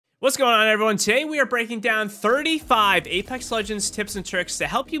What's going on, everyone? Today we are breaking down 35 Apex Legends tips and tricks to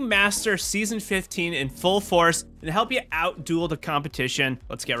help you master Season 15 in full force and help you out-duel the competition.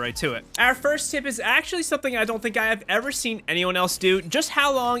 Let's get right to it. Our first tip is actually something I don't think I have ever seen anyone else do. Just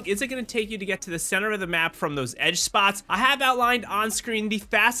how long is it going to take you to get to the center of the map from those edge spots? I have outlined on screen the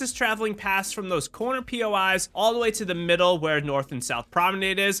fastest traveling paths from those corner POIs all the way to the middle where North and South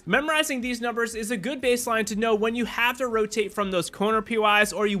Promenade is. Memorizing these numbers is a good baseline to know when you have to rotate from those corner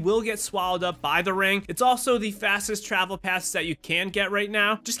POIs or you will get swallowed up by the ring. It's also the fastest travel paths that you can get right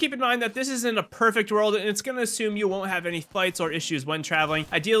now. Just keep in mind that this isn't a perfect world and it's going to assume you won't have any fights or issues when traveling.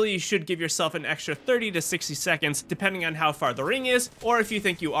 Ideally, you should give yourself an extra 30 to 60 seconds depending on how far the ring is or if you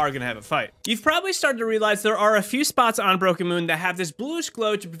think you are going to have a fight. You've probably started to realize there are a few spots on Broken Moon that have this bluish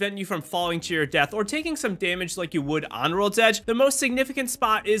glow to prevent you from falling to your death or taking some damage like you would on World's Edge. The most significant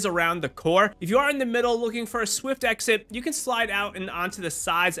spot is around the core. If you are in the middle looking for a swift exit, you can slide out and onto the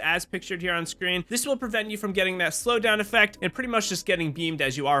sides as pictured here on screen. This will prevent you from getting that slowdown effect and pretty much just getting beamed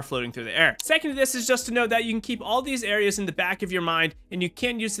as you are floating through the air. Second to this is just to know that you can keep all these areas in the back of your mind and you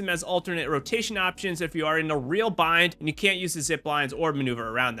can use them as alternate rotation options if you are in a real bind and you can't use the zip lines or maneuver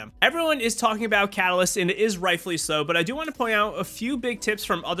around them. Everyone is talking about Catalyst and it is rightfully so, but I do want to point out a few big tips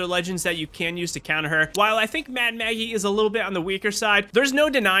from other legends that you can use to counter her. While I think Mad Maggie is a little bit on the weaker side, there's no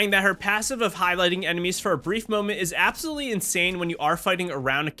denying that her passive of highlighting enemies for a brief moment is absolutely insane when you are fighting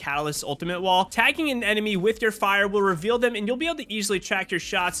around a Catalyst ultimate wall. Tagging an enemy with your fire will reveal them and you'll be able to easily track your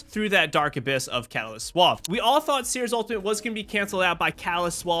shots through that dark abyss of Catalyst's wall. We all thought Seer's ultimate was going to be canceled out by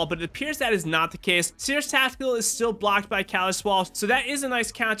Catalyst's wall, but it appears that is not the case. Seer's tactical is still blocked by Catalyst's wall, so that is a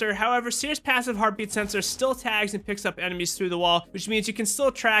nice counter. However, Seer's passive heartbeat sensor still tags and picks up enemies through the wall, which means you can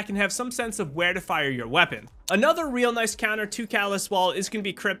still track and have some sense of where to fire your weapon. Another real nice counter to Catalyst's wall is going to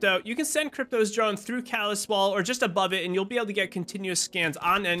be Crypto. You can send Crypto's drone through Catalyst's wall or just above it and you'll be able to get continuous scans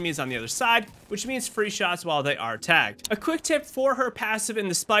on enemies on the other side, which means free shots while they are tagged. A quick tip for her passive in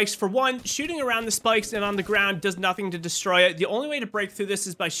the spikes: for one, shooting around the spikes and on the ground does nothing to destroy it. The only way to break through this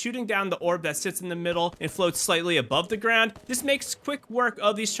is by shooting down the orb that sits in the middle and floats slightly above the ground. This makes quick work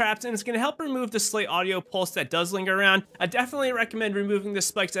of these traps and it's going to help remove the slight audio pulse that does linger around. I definitely recommend removing the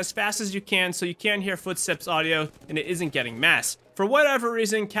spikes as fast as you can so you can hear footsteps audio and it isn't getting masked. For whatever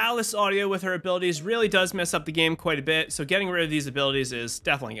reason, Catalyst's audio with her abilities really does mess up the game quite a bit, so getting rid of these abilities is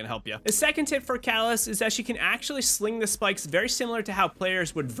definitely going to help you. The second tip for Catalyst is that she can actually sling the spikes very similar to how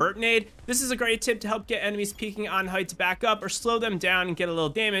players would vert nade. This is a great tip to help get enemies peeking on height to back up or slow them down and get a little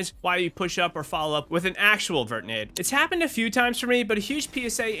damage while you push up or follow up with an actual vert nade. It's happened a few times for me, but a huge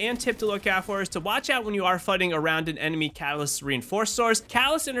PSA and tip to look out for is to watch out when you are fighting around an enemy Catalyst reinforced doors.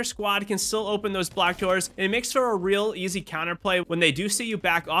 Catalyst and her squad can still open those block doors, and it makes for a real easy counterplay when they do see you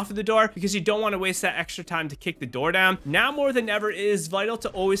back off of the door because you don't want to waste that extra time to kick the door down. Now more than ever, it is vital to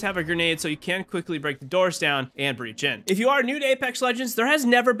always have a grenade so you can quickly break the doors down and breach in. If you are new to Apex Legends, there has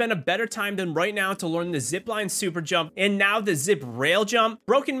never been a better time than right now to learn the zipline super jump and now the zip rail jump.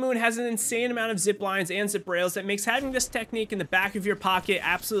 Broken Moon has an insane amount of zip lines and zip rails that makes having this technique in the back of your pocket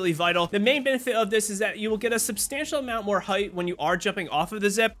absolutely vital. The main benefit of this is that you will get a substantial amount more height when you are jumping off of the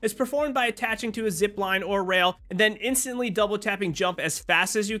zip. It's performed by attaching to a zip line or rail and then instantly double tapping jump as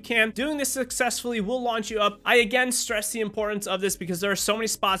fast as you can. Doing this successfully will launch you up. I again stress the importance of this because there are so many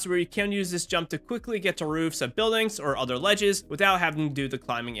spots where you can use this jump to quickly get to roofs of buildings or other ledges without having to do the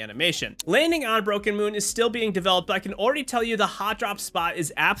climbing animation. Landing on Broken Moon is still being developed, but I can already tell you the hot drop spot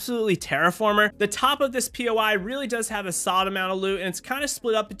is absolutely terraformer. The top of this POI really does have a solid amount of loot and it's kind of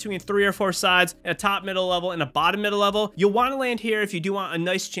split up between 3 or 4 sides, a top middle level and a bottom middle level. You'll want to land here if you do want a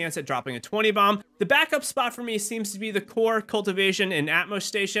nice chance at dropping a 20 bomb. The backup spot for me seems to be the core, cultivation, and Atmos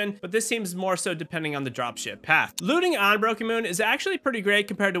station, but this seems more so depending on the dropship path. Looting on Broken Moon is actually pretty great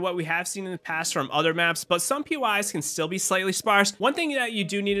compared to what we have seen in the past from other maps, but some POIs can still be slightly sparse. One thing that you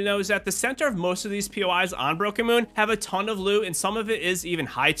do need to know is that the center of most of these POIs on Broken Moon have a ton of loot and some of it is even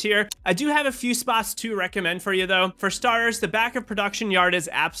high tier. I do have a few spots to recommend for you though. For starters, the back of Production Yard is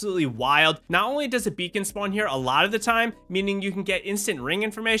absolutely wild. Not only does a beacon spawn here a lot of the time, meaning you can get instant ring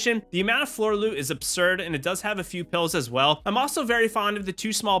information, the amount of floor loot is absurd and it does have a few pills as well. I'm also very fond of the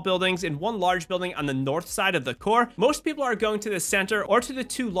 2 small buildings and 1 large building on the north side of the core. Most people are going to the center or to the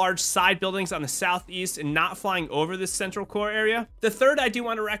 2 large side buildings on the southeast and not flying over this central core area. The third I do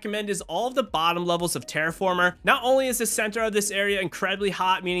want to recommend is all of the bottom levels of Terraformer. Not only is the center of this area incredibly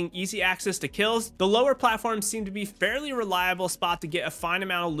hot, meaning easy access to kills, the lower platforms seem to be fairly reliable spot to get a fine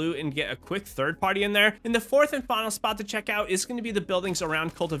amount of loot and get a quick third party in there. And the fourth and final spot to check out is going to be the buildings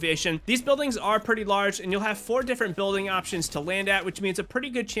around cultivation. These buildings are pretty large and you'll have 4 different building options locations to land at, which means a pretty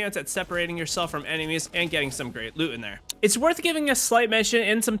good chance at separating yourself from enemies and getting some great loot in there. It's worth giving a slight mention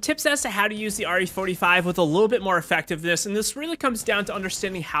and some tips as to how to use the RE45 with a little bit more effectiveness, and this really comes down to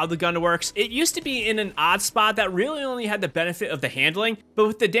understanding how the gun works. It used to be in an odd spot that really only had the benefit of the handling, but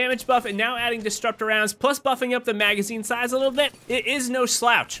with the damage buff and now adding disruptor rounds plus buffing up the magazine size a little bit, it is no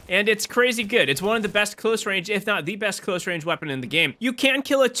slouch, and it's crazy good. It's one of the best close range, if not the best close range weapon in the game. You can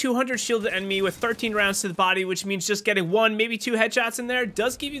kill a 200 shielded enemy with 13 rounds to the body, which means just getting 1, maybe 2 headshots in there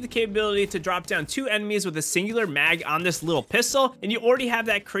does give you the capability to drop down 2 enemies with a singular mag on this little pistol, and you already have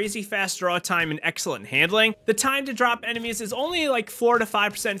that crazy fast draw time and excellent handling. The time to drop enemies is only like 4 to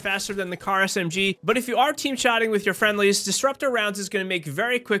 5% faster than the car SMG, but if you are team shotting with your friendlies, disruptor rounds is going to make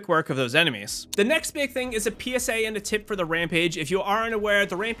very quick work of those enemies. The next big thing is a PSA and a tip for the Rampage. If you are unaware,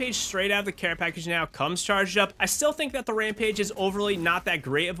 the Rampage straight out of the care package now comes charged up. I still think that the Rampage is overly not that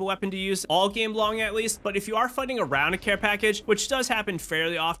great of a weapon to use all game long at least, but if you are fighting around a care package, which does happen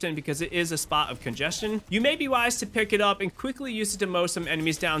fairly often because it is a spot of congestion, you may be wise to pick it up and quickly use it to mow some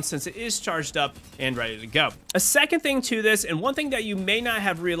enemies down since it is charged up and ready to go. A second thing to this, and one thing that you may not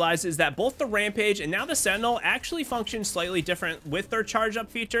have realized, is that both the Rampage and now the Sentinel actually function slightly different with their charge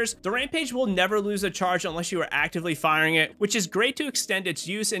up features. The Rampage will never lose a charge unless you are actively firing it, which is great to extend its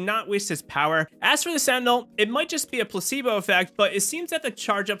use and not waste its power. As for the Sentinel, it might just be a placebo effect, but it seems that the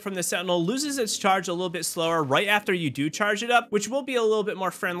charge up from the Sentinel loses its charge a little bit slower right after you do charge it up, which will be a little bit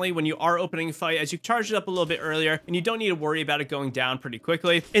more friendly when you are opening a fight as you charge it up a little bit earlier and you don't need to worry about it going down pretty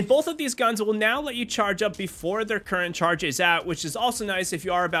quickly. And both of these guns will now let you charge up before their current charge is out, which is also nice if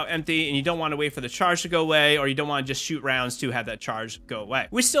you are about empty and you don't want to wait for the charge to go away, or you don't want to just shoot rounds to have that charge go away.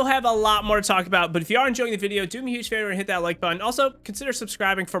 We still have a lot more to talk about, but if you are enjoying the video, do me a huge favor and hit that like button. Also, consider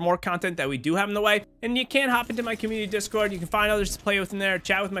subscribing for more content that we do have in the way, and you can hop into my community Discord. You can find others to play with in there,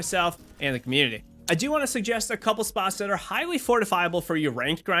 chat with myself and the community. I do want to suggest a couple spots that are highly fortifiable for you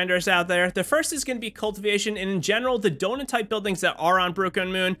ranked grinders out there. The first is going to be cultivation, and in general, the donut type buildings that are on Broken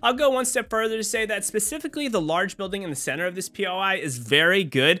Moon. I'll go one step further to say that specifically the large building in the center of this POI is very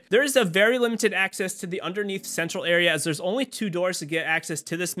good. There is a very limited access to the underneath central area, as there's only 2 doors to get access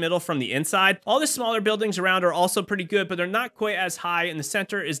to this middle from the inside. All the smaller buildings around are also pretty good, but they're not quite as high, and the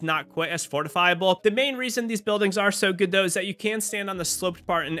center is not quite as fortifiable. The main reason these buildings are so good though is that you can stand on the sloped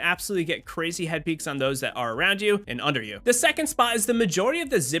part and absolutely get crazy head peaks on those that are around you and under you. The second spot is the majority of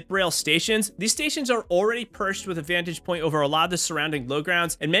the zip rail stations. These stations are already perched with a vantage point over a lot of the surrounding low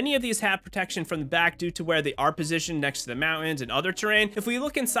grounds, and many of these have protection from the back due to where they are positioned next to the mountains and other terrain. If we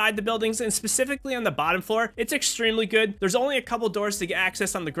look inside the buildings, and specifically on the bottom floor, it's extremely good. There's only a couple doors to get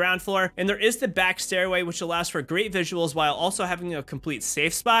access on the ground floor, and there is the back stairway, which allows for great visuals while also having a complete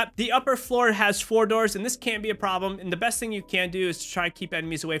safe spot. The upper floor has 4 doors, and this can be a problem, and the best thing you can do is to try to keep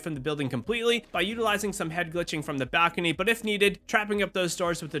enemies away from the building completely by utilizing some head glitching from the balcony, but if needed, trapping up those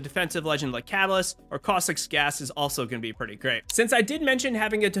doors with a defensive legend like Catalyst or Caustic's Gas is also going to be pretty great. Since I did mention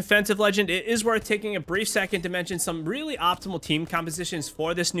having a defensive legend, it is worth taking a brief second to mention some really optimal team compositions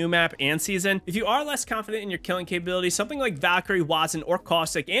for this new map and season. If you are less confident in your killing capabilities, something like Valkyrie, Watson, or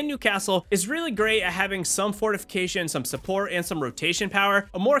Caustic and Newcastle is really great at having some fortification, some support, and some rotation power.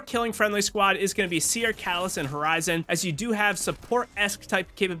 A more killing friendly squad is going to be Seer, Catalyst, and Horizon, as you do have support-esque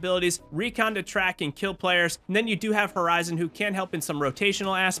type capabilities, recon to track and kill players, and then you do have Horizon, who can help in some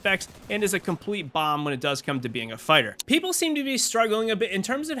rotational aspects and is a complete bomb when it does come to being a fighter. People seem to be struggling a bit in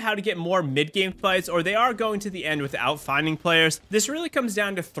terms of how to get more mid-game fights, or they are going to the end without finding players. This really comes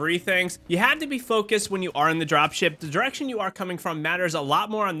down to 3 things. You have to be focused when you are in the dropship. The direction you are coming from matters a lot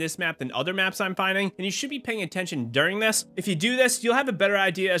more on this map than other maps I'm finding, and you should be paying attention during this. If you do this, you'll have a better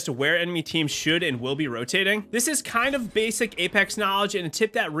idea as to where enemy teams should and will be rotating. This is kind of basic Apex knowledge and a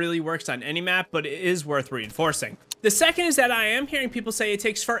tip that really works on any map, but it is worth reinforcing. The second is that I am hearing people say it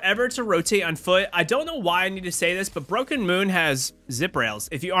takes forever to rotate on foot. I don't know why I need to say this, but Broken Moon has zip rails.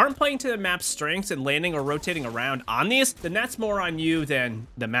 If you aren't playing to the map's strengths and landing or rotating around on these, then that's more on you than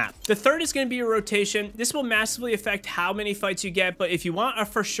the map. The third is going to be a rotation. This will massively affect how many fights you get, but if you want a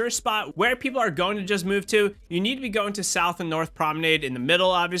for sure spot where people are going to just move to, you need to be going to South and North Promenade in the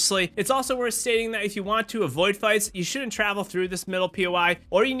middle, obviously. It's also worth stating that if you want to avoid fights, you shouldn't travel through this middle POI,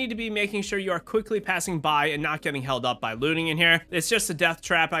 or you need to be making sure you are quickly passing by and not getting held up by looting in here. It's just a death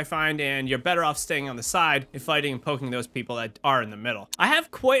trap, I find, and you're better off staying on the side and fighting and poking those people that are in the middle. I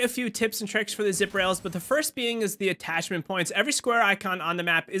have quite a few tips and tricks for the zip rails, but the first being is the attachment points. Every square icon on the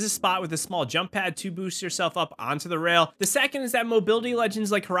map is a spot with a small jump pad to boost yourself up onto the rail. The second is that mobility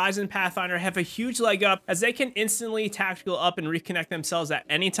legends like Horizon Pathfinder have a huge leg up, as they can instantly tactical up and reconnect themselves at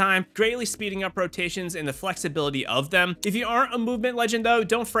any time, greatly speeding up rotations and the flexibility of them. If you aren't a movement legend though,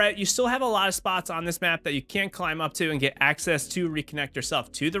 don't fret, you still have a lot of spots on this map that you can climb climb up to and get access to reconnect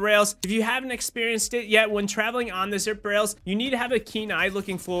yourself to the rails. If you haven't experienced it yet, when traveling on the zip rails, you need to have a keen eye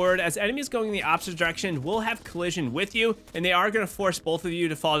looking forward, as enemies going in the opposite direction will have collision with you, and they are going to force both of you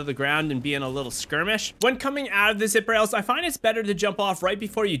to fall to the ground and be in a little skirmish. When coming out of the zip rails, I find it's better to jump off right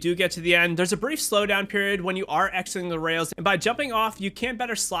before you do get to the end. There's a brief slowdown period when you are exiting the rails, and by jumping off, you can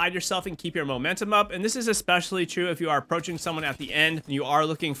better slide yourself and keep your momentum up, and this is especially true if you are approaching someone at the end and you are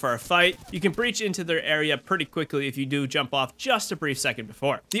looking for a fight. You can breach into their area pretty quickly if you do jump off just a brief second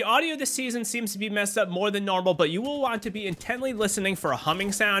before. The audio this season seems to be messed up more than normal, but you will want to be intently listening for a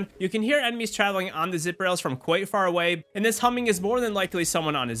humming sound. You can hear enemies traveling on the zip rails from quite far away, and this humming is more than likely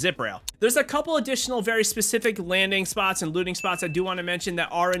someone on a zip rail. There's a couple additional very specific landing spots and looting spots I do want to mention that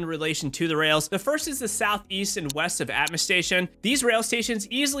are in relation to the rails. The first is the southeast and west of Atmos Station. These rail stations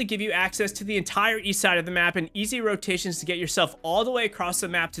easily give you access to the entire east side of the map and easy rotations to get yourself all the way across the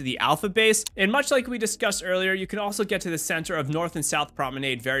map to the Alpha base. And much like we discussed earlier, you can also get to the center of North and South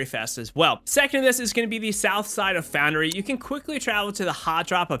Promenade very fast as well. Second to this is going to be the south side of Foundry. You can quickly travel to the hot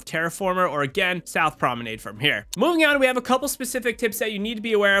drop of Terraformer, or again, South Promenade from here. Moving on, we have a couple specific tips that you need to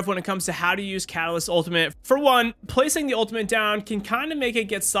be aware of when it comes to how to use Catalyst Ultimate. For one, placing the ultimate down can kind of make it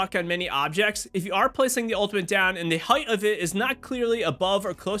get stuck on many objects. If you are placing the ultimate down and the height of it is not clearly above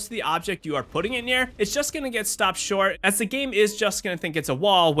or close to the object you are putting it near, it's just going to get stopped short, as the game is just going to think it's a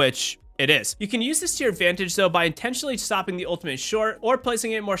wall, which it is. You can use this to your advantage though by intentionally stopping the ultimate short or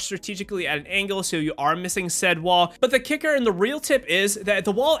placing it more strategically at an angle so you are missing said wall. But the kicker and the real tip is that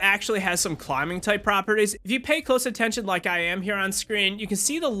the wall actually has some climbing type properties. If you pay close attention like I am here on screen, you can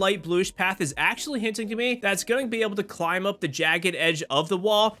see the light bluish path is actually hinting to me that it's going to be able to climb up the jagged edge of the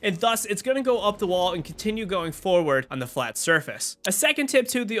wall, and thus it's going to go up the wall and continue going forward on the flat surface. A second tip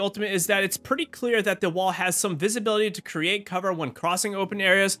to the ultimate is that it's pretty clear that the wall has some visibility to create cover when crossing open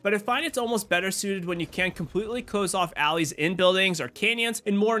areas, but I find it's almost better suited when you can completely close off alleys in buildings or canyons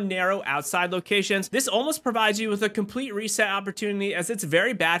in more narrow outside locations. This almost provides you with a complete reset opportunity, as it's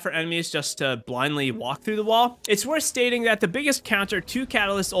very bad for enemies just to blindly walk through the wall. It's worth stating that the biggest counter to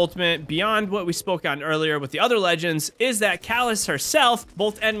Catalyst Ultimate, beyond what we spoke on earlier with the other legends, is that Catalyst herself,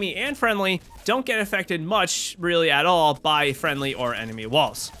 both enemy and friendly, don't get affected much, really at all, by friendly or enemy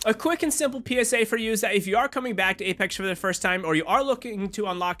walls. A quick and simple PSA for you is that if you are coming back to Apex for the first time, or you are looking to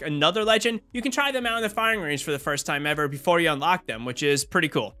unlock another legend, you can try them out in the firing range for the first time ever before you unlock them, which is pretty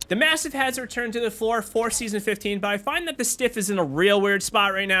cool. The Massive has returned to the floor for Season 15, but I find that the Stiff is in a real weird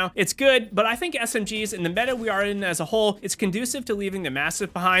spot right now. It's good, but I think SMGs and the meta we are in as a whole, it's conducive to leaving the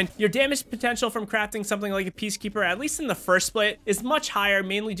Massive behind. Your damage potential from crafting something like a Peacekeeper, at least in the first split, is much higher,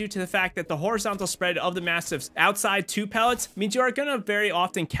 mainly due to the fact that the horizontal spread of the Massive's outside 2 pellets means you are going to very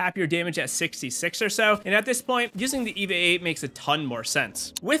often cap your damage at 66 or so, and at this point, using the EVA 8 makes a ton more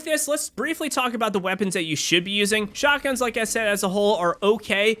sense. With this, let's briefly talk about the weapons that you should be using. Shotguns, like I said, as a whole are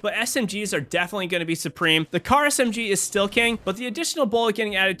okay, but SMGs are definitely going to be supreme. The Car SMG is still king, but the additional bullet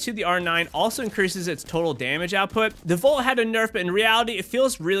getting added to the R9 also increases its total damage output. The Volt had a nerf, but in reality, it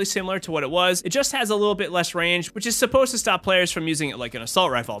feels really similar to what it was. It just has a little bit less range, which is supposed to stop players from using it like an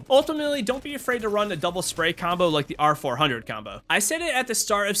assault rifle. Ultimately, don't be afraid to run a double spray combo like the R400 combo. I said it at the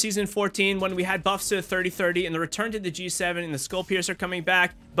start of Season 14 when we had buffs to the 30-30 and the return to the G7 and the Skull Piercer coming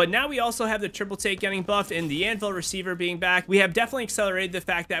back, but now we also have the triple take getting buffed and the Anvil receiver being back. We have definitely accelerated the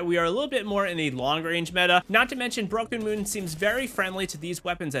fact that we are a little bit more in a long range meta. Not to mention, Broken Moon seems very friendly to these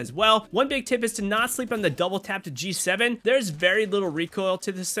weapons as well. One big tip is to not sleep on the double tap to G7. There's very little recoil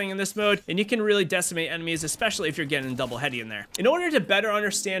to this thing in this mode, and you can really decimate enemies, especially if you're getting double heady in there. In order to better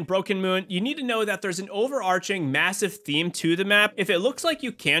understand Broken Moon, you need to know that there's an overarching massive theme to the map. If it looks like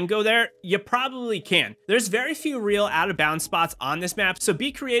you can go there, you probably can. There's very few real out of bounds spots on this map, so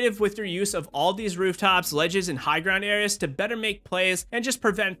be creative with your use of all these rooftops, ledges, and high ground areas to better make plays and just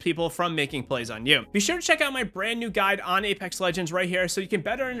prevent people from making plays on you. Be sure to check out my brand new guide on Apex Legends right here so you can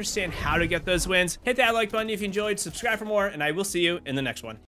better understand how to get those wins. Hit that like button if you enjoyed, subscribe for more, and I will see you in the next one.